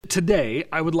today,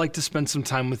 I would like to spend some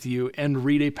time with you and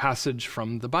read a passage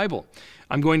from the Bible.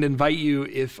 I'm going to invite you,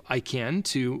 if I can,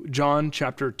 to John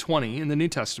chapter 20 in the New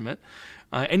Testament.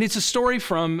 And it's a story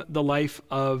from the life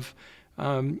of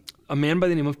a man by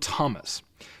the name of Thomas.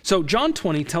 So John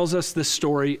 20 tells us the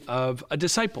story of a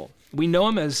disciple. We know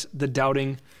him as the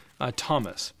doubting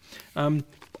Thomas.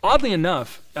 Oddly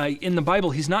enough, in the Bible,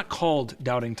 he's not called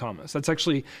Doubting Thomas. That's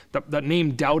actually, that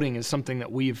name doubting is something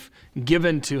that we've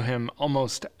given to him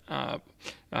almost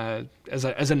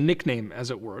as a nickname,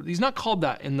 as it were. He's not called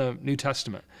that in the New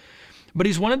Testament. But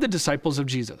he's one of the disciples of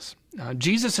Jesus.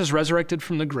 Jesus has resurrected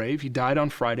from the grave. He died on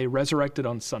Friday, resurrected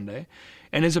on Sunday,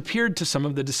 and has appeared to some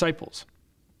of the disciples.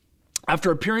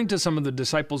 After appearing to some of the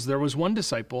disciples, there was one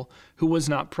disciple who was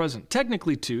not present.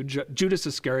 Technically two, Judas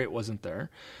Iscariot wasn't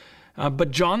there.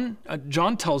 But John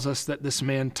tells us that this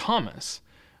man, Thomas,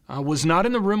 was not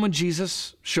in the room when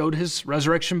Jesus showed his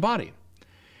resurrection body.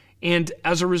 And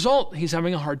as a result, he's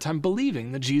having a hard time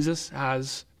believing that Jesus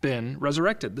has been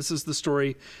resurrected. This is the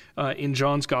story in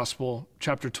John's Gospel,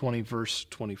 chapter 20, verse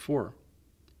 24.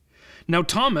 Now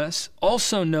Thomas,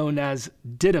 also known as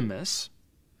Didymus,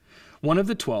 one of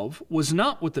the 12, was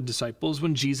not with the disciples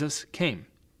when Jesus came.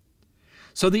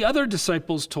 So the other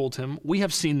disciples told him, "We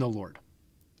have seen the Lord."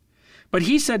 But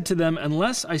he said to them,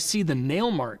 "Unless I see the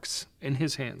nail marks in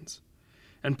his hands,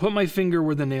 and put my finger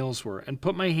where the nails were, and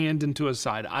put my hand into his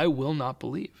side, I will not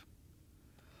believe."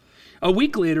 A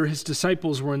week later, his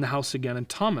disciples were in the house again, and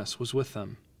Thomas was with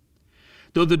them.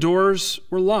 Though the doors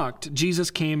were locked,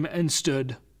 Jesus came and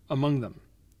stood among them.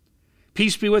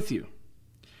 "Peace be with you."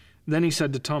 Then he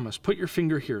said to Thomas, "Put your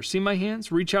finger here. See my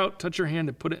hands? Reach out, touch your hand,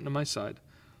 and put it into my side.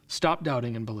 Stop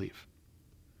doubting and believe."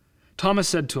 Thomas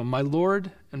said to him, "My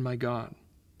Lord and my God."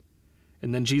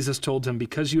 And then Jesus told him,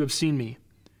 "Because you have seen me,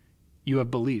 you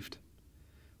have believed.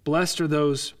 Blessed are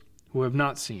those who have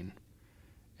not seen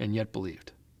and yet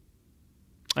believed."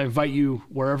 I invite you,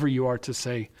 wherever you are, to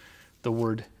say the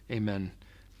word amen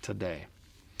today.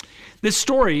 This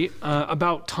story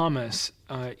about Thomas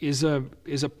is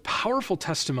a powerful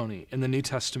testimony in the New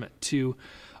Testament to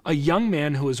a young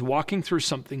man who is walking through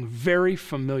something very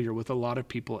familiar with a lot of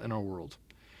people in our world.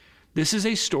 This is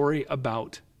a story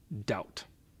about doubt.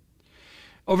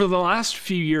 Over the last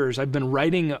few years, I've been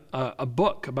writing a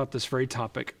book about this very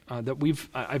topic that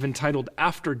I've entitled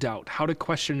After Doubt, How to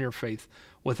Question Your Faith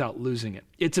Without Losing It.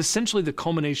 It's essentially the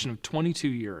culmination of 22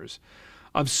 years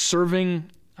of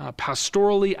serving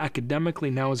pastorally, academically,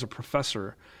 now as a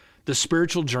professor, the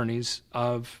spiritual journeys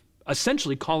of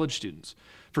essentially college students.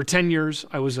 For 10 years,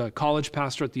 I was a college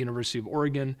pastor at the University of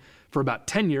Oregon. For about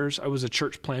 10 years, I was a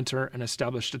church planter and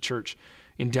established a church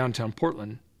in downtown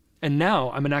Portland. And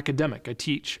now I'm an academic. I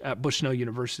teach at Bushnell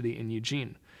University in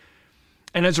Eugene.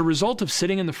 And as a result of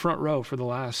sitting in the front row for the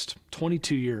last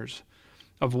 22 years,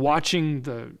 of watching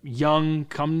the young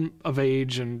come of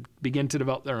age and begin to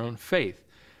develop their own faith,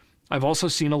 I've also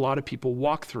seen a lot of people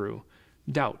walk through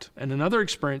doubt and another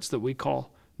experience that we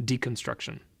call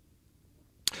deconstruction.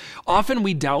 Often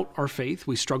we doubt our faith.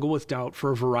 We struggle with doubt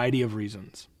for a variety of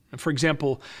reasons. For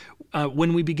example,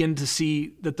 when we begin to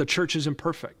see that the church is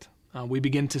imperfect, we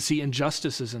begin to see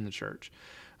injustices in the church,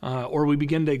 or we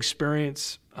begin to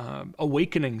experience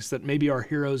awakenings that maybe our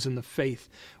heroes in the faith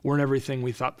weren't everything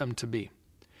we thought them to be.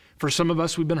 For some of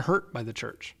us, we've been hurt by the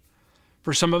church.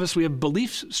 For some of us, we have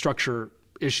belief structure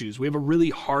issues. We have a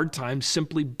really hard time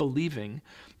simply believing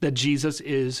that Jesus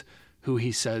is who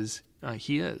he says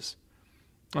he is.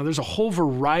 Now, there's a whole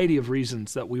variety of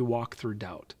reasons that we walk through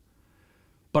doubt.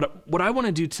 But what I want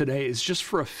to do today is just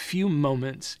for a few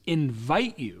moments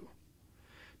invite you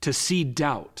to see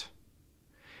doubt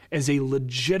as a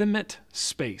legitimate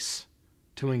space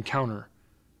to encounter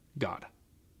God.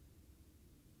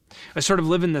 I sort of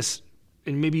live in this,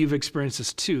 and maybe you've experienced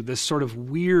this too, this sort of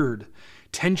weird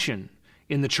tension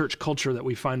in the church culture that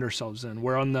we find ourselves in,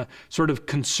 where on the sort of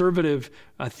conservative,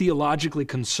 theologically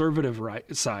conservative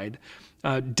side,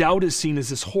 doubt is seen as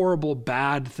this horrible,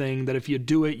 bad thing that if you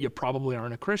do it, you probably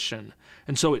aren't a Christian.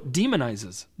 And so it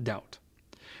demonizes doubt.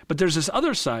 But there's this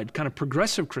other side, kind of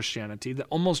progressive Christianity, that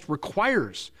almost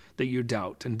requires that you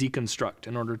doubt and deconstruct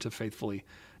in order to faithfully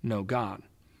know God.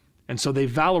 And so they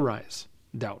valorize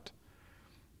doubt.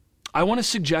 I want to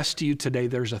suggest to you today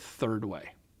there's a third way.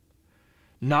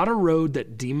 Not a road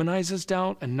that demonizes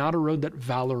doubt and not a road that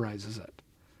valorizes it.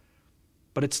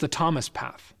 But it's the Thomas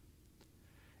path.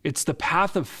 It's the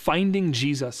path of finding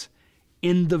Jesus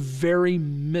in the very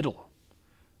middle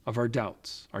of our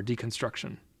doubts, our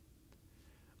deconstruction.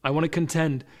 I want to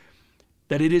contend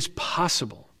that it is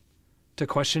possible to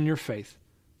question your faith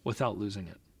without losing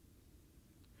it.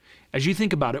 As you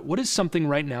think about it, what is something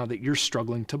right now that you're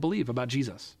struggling to believe about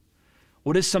Jesus?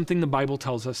 What is something the Bible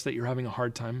tells us that you're having a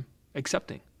hard time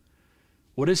accepting?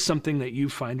 What is something that you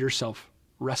find yourself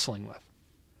wrestling with?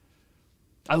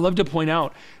 I love to point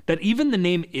out that even the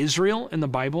name Israel in the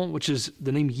Bible, which is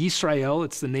the name Yisrael,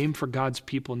 it's the name for God's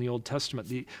people in the Old Testament,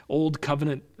 the Old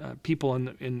Covenant people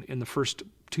in the first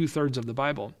 2/3 of the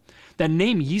Bible. That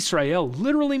name Yisrael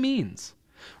literally means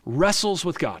wrestles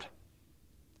with God.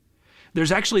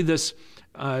 There's actually this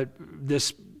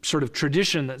sort of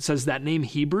tradition that says that name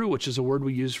Hebrew, which is a word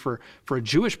we use for a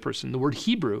Jewish person, the word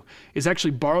Hebrew is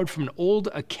actually borrowed from an old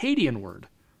Akkadian word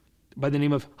by the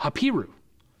name of Hapiru,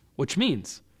 which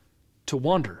means to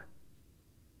wander.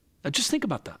 Now just think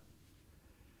about that.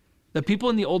 The people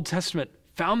in the Old Testament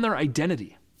found their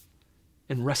identity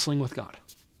in wrestling with God.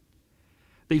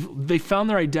 They found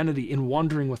their identity in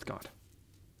wandering with God.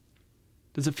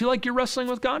 Does it feel like you're wrestling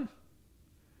with God?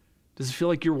 Does it feel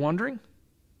like you're wandering?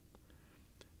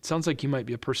 It sounds like you might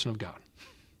be a person of God.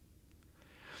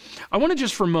 I want to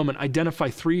just for a moment identify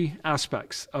 3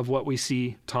 aspects of what we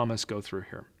see Thomas go through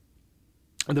here.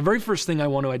 And the very first thing I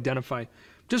want to identify,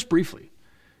 just briefly,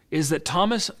 is that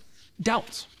Thomas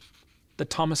doubts.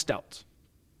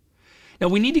 Now,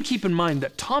 we need to keep in mind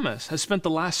that Thomas has spent the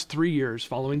last 3 years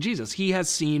following Jesus. He has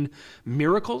seen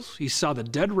miracles. He saw the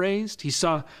dead raised. He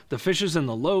saw the fishes and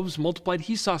the loaves multiplied.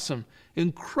 He saw some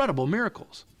incredible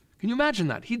miracles. Can you imagine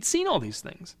that? He'd seen all these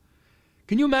things.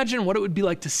 Can you imagine what it would be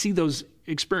like to see those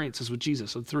experiences with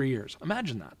Jesus of 3 years?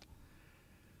 Imagine that.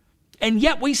 And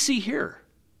yet we see here,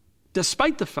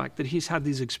 despite the fact that he's had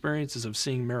these experiences of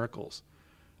seeing miracles,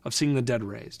 of seeing the dead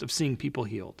raised, of seeing people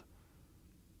healed,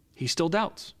 he still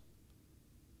doubts.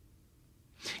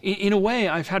 In a way,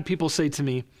 I've had people say to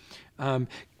me,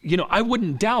 I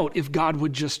wouldn't doubt if God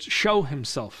would just show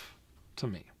himself to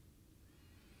me.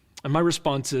 And my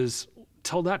response is,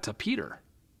 tell that to Peter.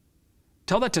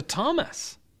 Tell that to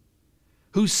Thomas,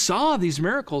 who saw these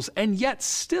miracles and yet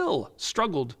still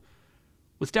struggled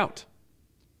with doubt.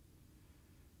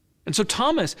 And so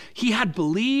Thomas, he had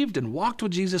believed and walked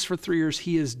with Jesus for 3 years.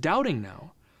 He is doubting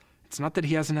now. It's not that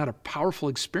he hasn't had a powerful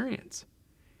experience.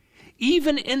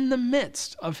 Even in the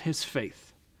midst of his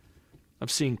faith, of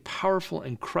seeing powerful,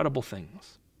 incredible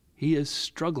things, he is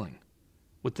struggling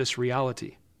with this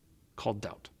reality called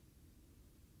doubt.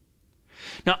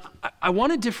 Now, I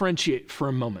want to differentiate for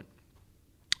a moment.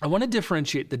 I want to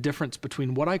differentiate the difference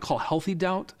between what I call healthy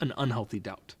doubt and unhealthy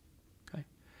doubt. Okay?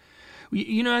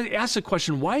 I ask the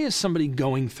question, why is somebody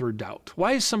going through doubt?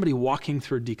 Why is somebody walking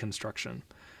through deconstruction?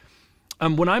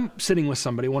 When I'm sitting with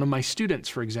somebody, one of my students,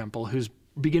 for example, who's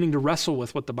beginning to wrestle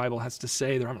with what the Bible has to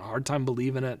say, they're having a hard time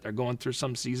believing it, they're going through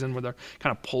some season where they're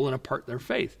kind of pulling apart their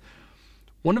faith.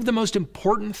 One of the most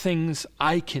important things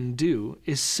I can do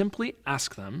is simply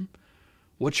ask them,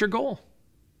 what's your goal?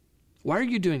 Why are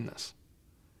you doing this?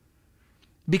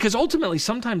 Because ultimately,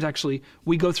 sometimes actually,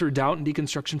 we go through doubt and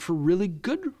deconstruction for really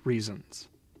good reasons.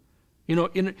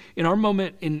 In our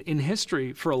moment in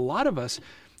history, for a lot of us,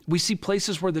 we see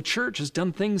places where the church has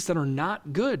done things that are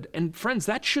not good. And friends,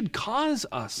 that should cause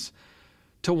us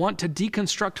to want to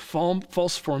deconstruct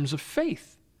false forms of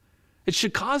faith. It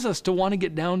should cause us to want to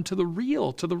get down to the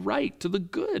real, to the right, to the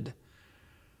good.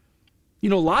 A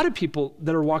lot of people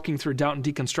that are walking through doubt and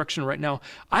deconstruction right now,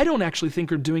 I don't actually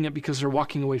think are doing it because they're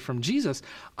walking away from Jesus.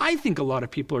 I think a lot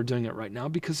of people are doing it right now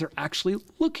because they're actually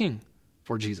looking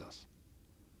for Jesus.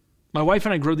 My wife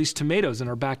and I grow these tomatoes in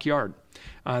our backyard.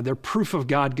 They're proof of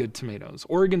God good tomatoes,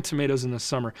 Oregon tomatoes in the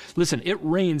summer. Listen, it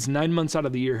rains 9 months out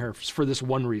of the year here for this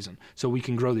one reason, so we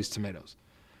can grow these tomatoes.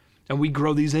 And we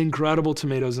grow these incredible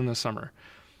tomatoes in the summer.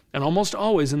 And almost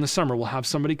always in the summer, we'll have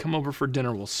somebody come over for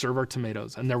dinner, we'll serve our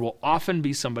tomatoes, and there will often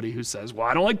be somebody who says, well,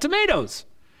 I don't like tomatoes.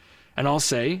 And I'll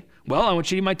say, well, I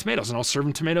want you to eat my tomatoes, and I'll serve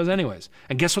them tomatoes anyways.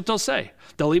 And guess what they'll say?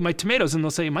 They'll eat my tomatoes, and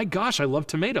they'll say, my gosh, I love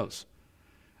tomatoes.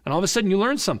 And all of a sudden you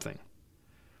learn something.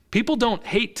 People don't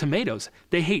hate tomatoes,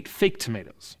 they hate fake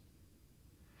tomatoes.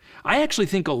 I actually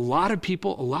think a lot of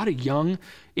people, a lot of young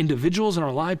individuals in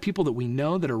our life, people that we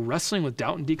know that are wrestling with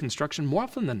doubt and deconstruction, more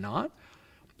often than not,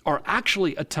 are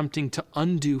actually attempting to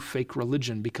undo fake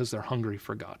religion because they're hungry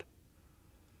for God.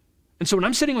 And so when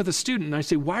I'm sitting with a student and I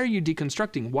say, why are you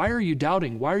deconstructing? Why are you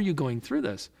doubting? Why are you going through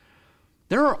this?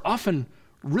 There are often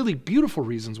really beautiful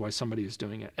reasons why somebody is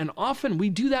doing it. And often we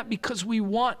do that because we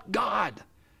want God.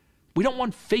 We don't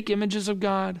want fake images of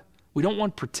God. We don't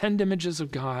want pretend images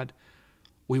of God.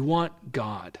 We want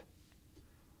God.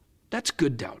 That's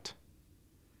good doubt.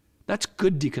 That's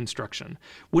good deconstruction.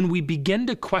 When we begin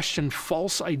to question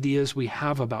false ideas we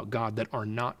have about God that are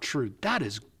not true, that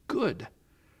is good.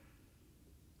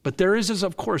 But there is,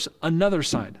 of course, another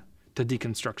side to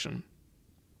deconstruction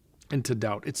and to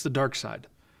doubt. It's the dark side.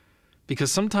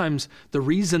 Because sometimes the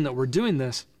reason that we're doing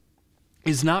this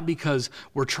is not because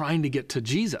we're trying to get to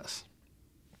Jesus.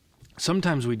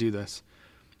 Sometimes we do this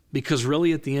because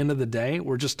really at the end of the day,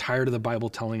 we're just tired of the Bible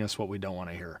telling us what we don't want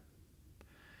to hear.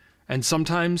 And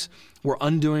sometimes we're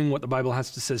undoing what the Bible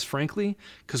has to say, frankly,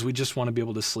 because we just want to be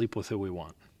able to sleep with who we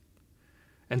want.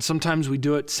 And sometimes we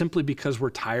do it simply because we're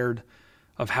tired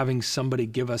of having somebody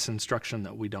give us instruction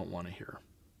that we don't want to hear.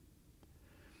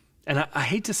 And I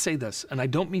hate to say this, and I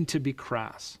don't mean to be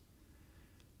crass,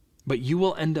 but you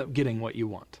will end up getting what you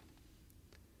want.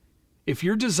 If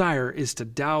your desire is to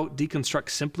doubt, deconstruct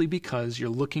simply because you're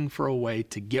looking for a way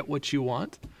to get what you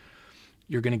want,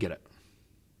 you're going to get it.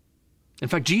 In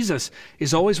fact, Jesus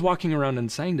is always walking around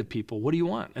and saying to people, what do you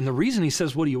want? And the reason he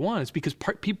says, what do you want? Is because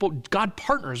God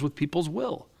partners with people's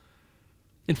will.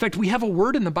 In fact, we have a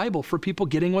word in the Bible for people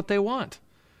getting what they want.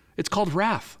 It's called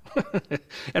wrath.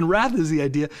 And wrath is the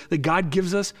idea that God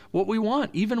gives us what we want,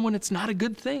 even when it's not a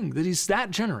good thing, that he's that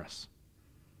generous.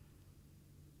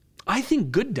 I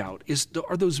think good doubt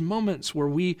are those moments where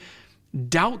we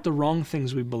doubt the wrong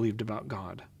things we believed about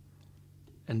God.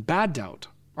 And bad doubt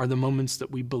are the moments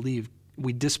that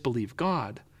we disbelieve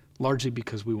God, largely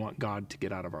because we want God to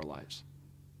get out of our lives.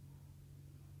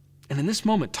 And in this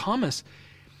moment, Thomas,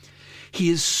 he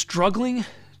is struggling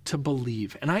to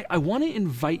believe. And I want to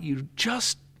invite you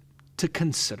just to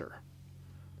consider,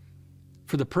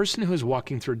 for the person who is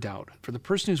walking through doubt, for the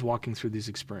person who's walking through these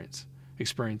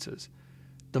experiences,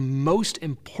 the most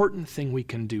important thing we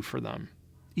can do for them,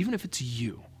 even if it's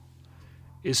you,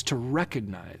 is to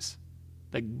recognize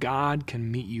that God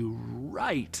can meet you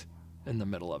right in the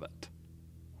middle of it.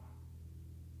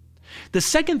 The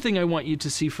second thing I want you to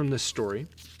see from this story,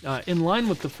 in line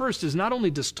with the first, is not only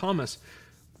does Thomas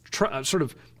sort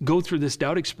of go through this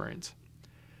doubt experience,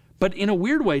 but in a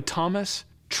weird way, Thomas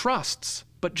trusts,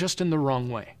 but just in the wrong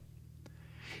way.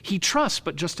 He trusts,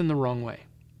 but just in the wrong way.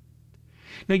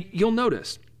 Now, you'll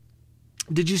notice,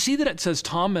 did you see that it says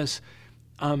Thomas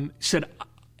said,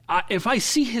 if I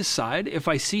see his side, if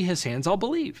I see his hands, I'll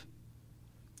believe.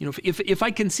 You know, if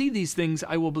I can see these things,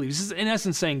 I will believe. This is in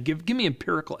essence saying, give me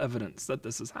empirical evidence that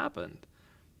this has happened.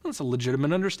 That's a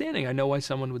legitimate understanding. I know why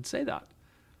someone would say that.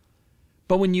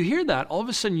 But when you hear that, all of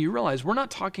a sudden you realize we're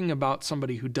not talking about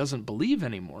somebody who doesn't believe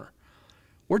anymore.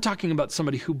 We're talking about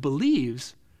somebody who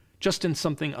believes just in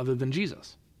something other than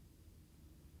Jesus.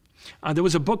 There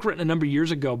was a book written a number of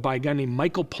years ago by a guy named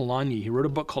Michael Polanyi. He wrote a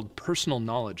book called Personal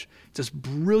Knowledge. It's this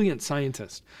brilliant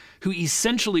scientist who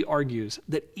essentially argues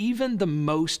that even the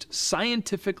most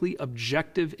scientifically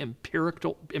objective,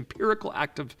 empirical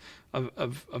act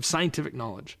of scientific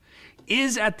knowledge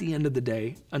is at the end of the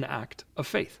day an act of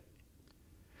faith.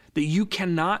 That you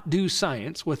cannot do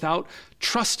science without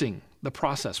trusting the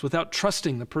process, without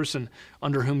trusting the person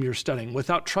under whom you're studying,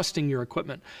 without trusting your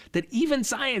equipment, that even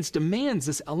science demands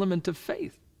this element of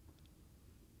faith.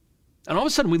 And all of a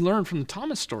sudden we learn from the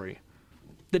Thomas story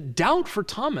that doubt for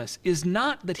Thomas is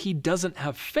not that he doesn't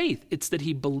have faith, it's that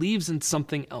he believes in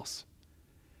something else.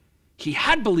 He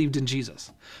had believed in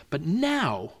Jesus, but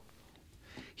now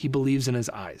he believes in his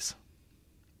eyes.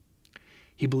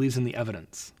 He believes in the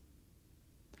evidence.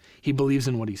 He believes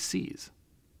in what he sees.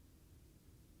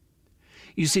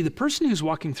 You see, the person who's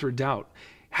walking through doubt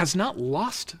has not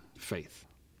lost faith.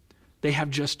 They have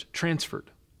just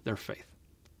transferred their faith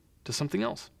to something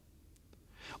else.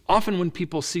 Often when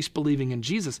people cease believing in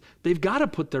Jesus, they've got to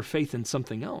put their faith in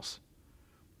something else.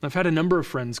 I've had a number of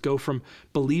friends go from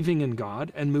believing in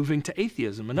God and moving to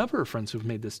atheism. A number of friends who've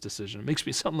made this decision. It makes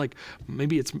me sound like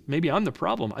maybe I'm the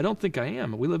problem. I don't think I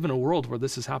am. We live in a world where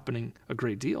this is happening a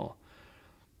great deal.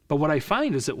 But what I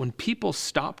find is that when people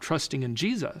stop trusting in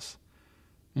Jesus,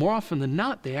 more often than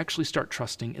not, they actually start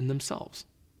trusting in themselves.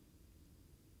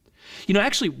 You know,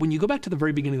 actually, when you go back to the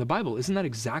very beginning of the Bible, isn't that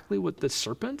exactly what the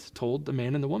serpent told the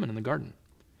man and the woman in the garden?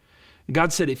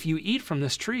 God said, if you eat from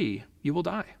this tree, you will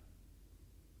die.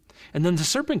 And then the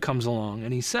serpent comes along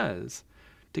and he says,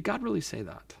 did God really say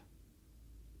that?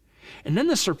 And then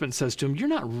the serpent says to him, you're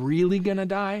not really going to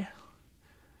die.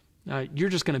 You're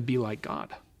just going to be like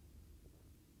God.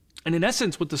 And in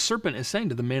essence, what the serpent is saying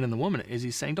to the man and the woman is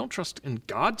he's saying, don't trust in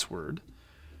God's word,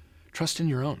 trust in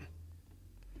your own.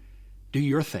 Do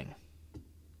your thing.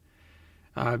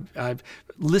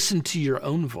 Listen to your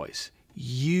own voice.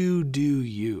 You do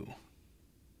you.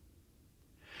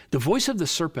 The voice of the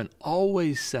serpent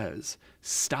always says,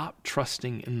 stop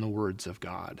trusting in the words of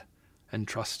God and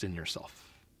trust in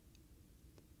yourself.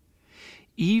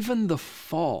 Even the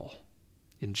fall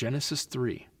in Genesis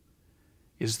 3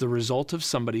 is the result of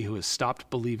somebody who has stopped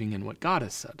believing in what God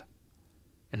has said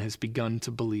and has begun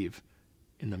to believe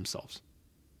in themselves.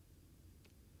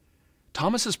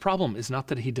 Thomas's problem is not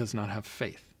that he does not have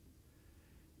faith.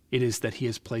 It is that he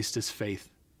has placed his faith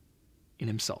in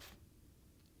himself.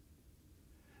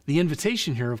 The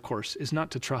invitation here, of course, is not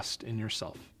to trust in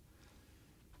yourself.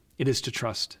 It is to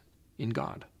trust in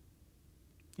God,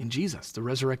 in Jesus, the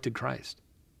resurrected Christ.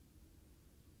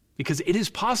 Because it is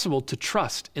possible to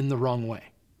trust in the wrong way.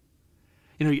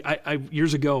 You know, I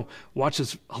years ago watched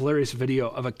this hilarious video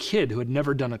of a kid who had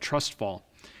never done a trust fall.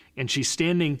 And she's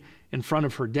standing in front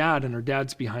of her dad, and her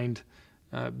dad's behind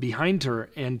her,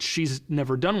 and she's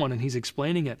never done one, and he's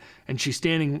explaining it. And she's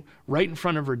standing right in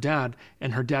front of her dad,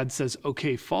 and her dad says,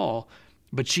 "Okay, fall."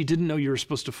 But she didn't know you were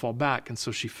supposed to fall back, and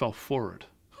so she fell forward.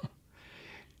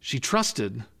 She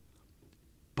trusted,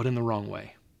 but in the wrong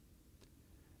way.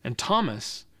 And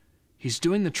Thomas, he's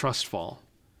doing the trust fall,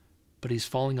 but he's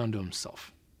falling onto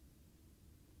himself.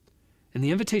 And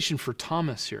the invitation for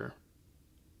Thomas here,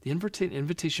 the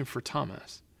invitation for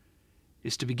Thomas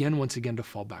is to begin once again to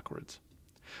fall backwards.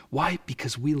 Why?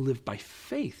 Because we live by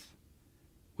faith.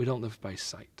 We don't live by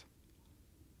sight.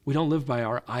 We don't live by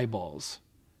our eyeballs.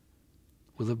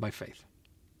 We live by faith.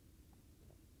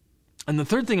 And the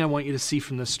third thing I want you to see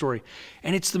from this story,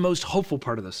 and it's the most hopeful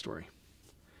part of the story,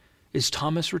 is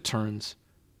Thomas returns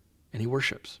and he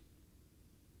worships.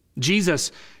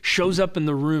 Jesus shows up in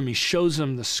the room. He shows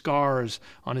him the scars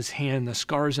on his hand, the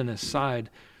scars on his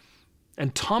side.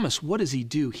 And Thomas, what does he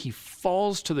do? He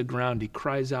falls to the ground. He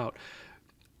cries out,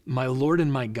 "My Lord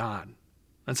and my God."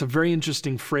 That's a very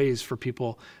interesting phrase for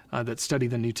people that study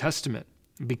the New Testament,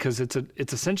 because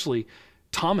it's essentially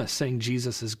Thomas saying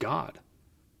Jesus is God.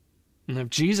 And if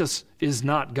Jesus is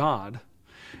not God,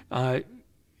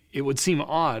 it would seem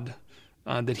odd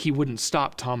that he wouldn't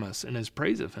stop Thomas in his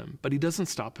praise of him. But he doesn't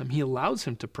stop him. He allows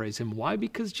him to praise him. Why?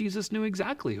 Because Jesus knew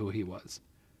exactly who he was.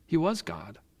 He was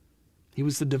God. He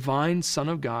was the divine Son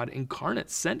of God, incarnate,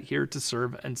 sent here to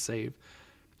serve and save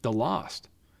the lost.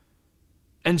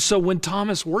 And so when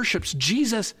Thomas worships,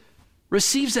 Jesus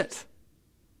receives it.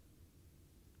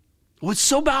 What's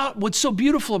so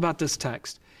beautiful about this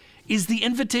text is the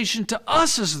invitation to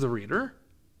us as the reader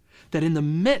that in the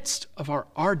midst of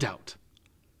our doubt,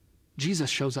 Jesus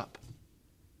shows up.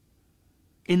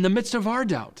 In the midst of our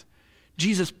doubt,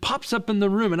 Jesus pops up in the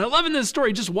room. And I love in this story,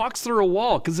 he just walks through a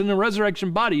wall, because in the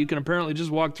resurrection body, you can apparently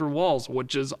just walk through walls,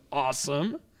 which is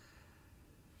awesome.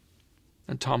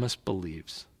 And Thomas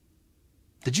believes.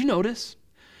 Did you notice?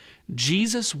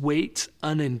 Jesus waits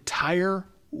an entire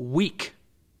week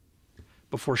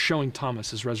before showing Thomas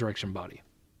his resurrection body.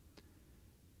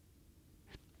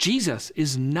 Jesus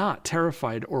is not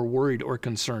terrified or worried or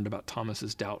concerned about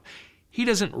Thomas's doubt. He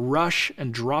doesn't rush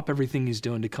and drop everything he's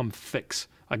doing to come fix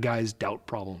a guy's doubt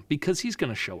problem, because he's going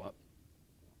to show up.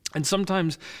 And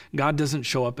sometimes God doesn't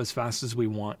show up as fast as we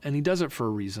want, and he does it for a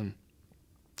reason.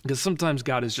 Because sometimes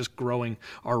God is just growing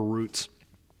our roots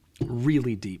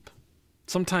really deep.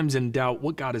 Sometimes in doubt,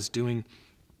 what God is doing,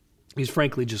 he's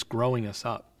frankly just growing us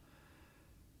up.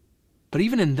 But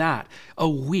even in that, a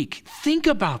week, think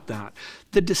about that.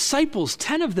 The disciples,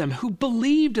 10 of them who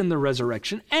believed in the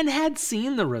resurrection and had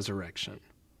seen the resurrection,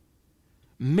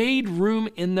 made room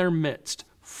in their midst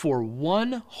for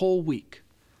one whole week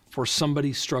for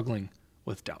somebody struggling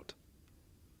with doubt.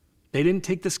 They didn't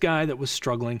take this guy that was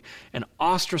struggling and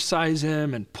ostracize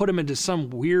him and put him into some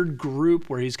weird group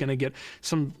where he's going to get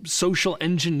some social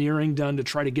engineering done to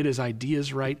try to get his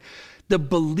ideas right. The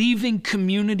believing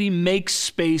community makes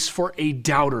space for a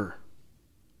doubter.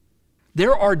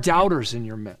 There are doubters in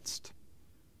your midst.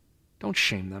 Don't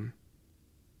shame them.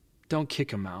 Don't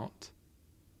kick them out.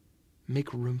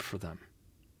 Make room for them.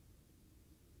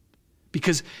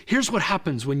 Because here's what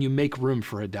happens when you make room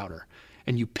for a doubter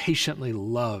and you patiently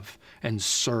love and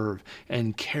serve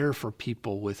and care for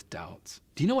people with doubts.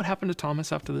 Do you know what happened to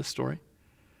Thomas after this story?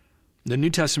 The New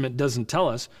Testament doesn't tell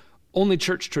us. Only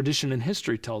church tradition and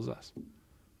history tells us.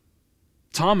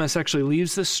 Thomas actually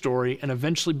leaves this story and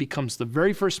eventually becomes the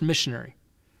very first missionary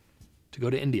to go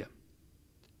to India.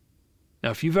 Now,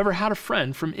 if you've ever had a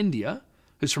friend from India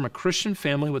who's from a Christian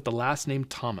family with the last name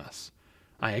Thomas,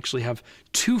 I actually have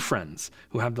 2 friends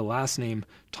who have the last name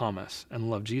Thomas and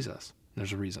love Jesus.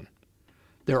 There's a reason.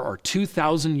 There are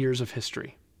 2,000 years of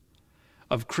history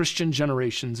of Christian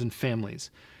generations and families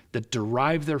that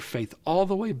derive their faith all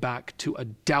the way back to a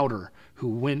doubter who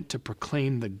went to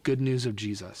proclaim the good news of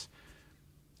Jesus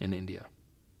in India.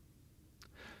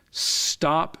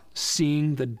 Stop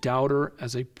seeing the doubter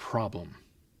as a problem.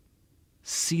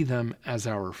 See them as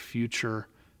our future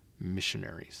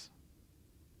missionaries.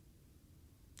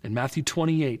 In Matthew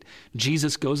 28,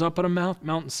 Jesus goes up on a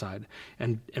mountainside,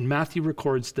 and Matthew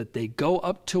records that they go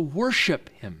up to worship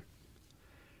him,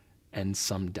 and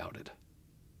some doubted.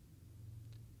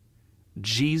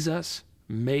 Jesus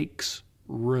makes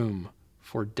room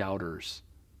for doubters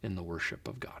in the worship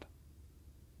of God.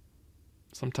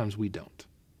 Sometimes we don't.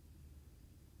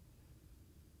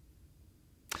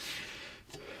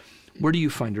 Where do you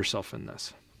find yourself in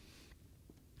this?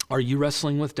 Are you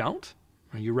wrestling with doubt?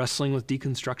 Are you wrestling with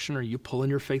deconstruction? Are you pulling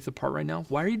your faith apart right now?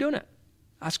 Why are you doing it?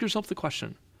 Ask yourself the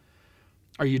question.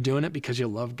 Are you doing it because you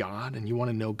love God and you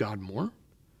want to know God more?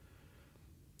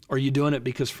 Or are you doing it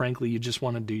because, frankly, you just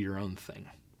want to do your own thing?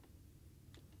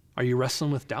 Are you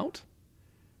wrestling with doubt?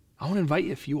 I want to invite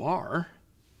you, if you are,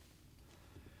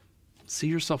 see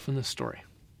yourself in this story.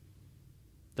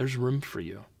 There's room for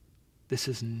you. This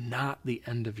is not the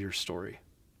end of your story.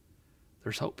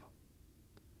 There's hope.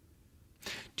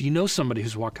 Do you know somebody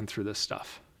who's walking through this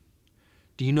stuff?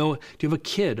 Do you have a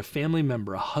kid, a family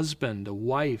member, a husband, a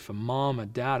wife, a mom, a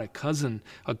dad, a cousin,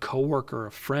 a coworker,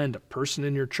 a friend, a person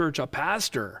in your church, a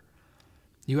pastor?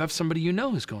 You have somebody you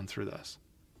know who's going through this.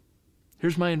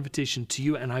 Here's my invitation to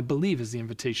you, and I believe is the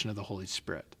invitation of the Holy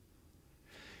Spirit.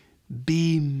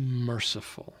 Be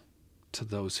merciful to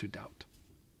those who doubt.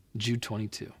 Jude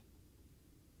 22.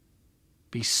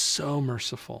 Be so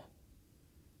merciful.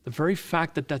 The very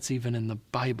fact that that's even in the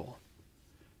Bible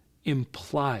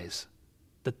implies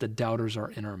that the doubters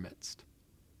are in our midst.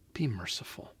 Be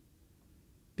merciful.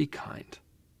 Be kind.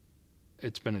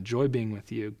 It's been a joy being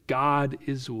with you. God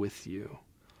is with you.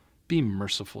 Be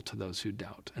merciful to those who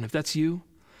doubt. And if that's you,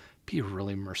 be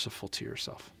really merciful to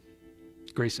yourself.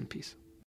 Grace and peace.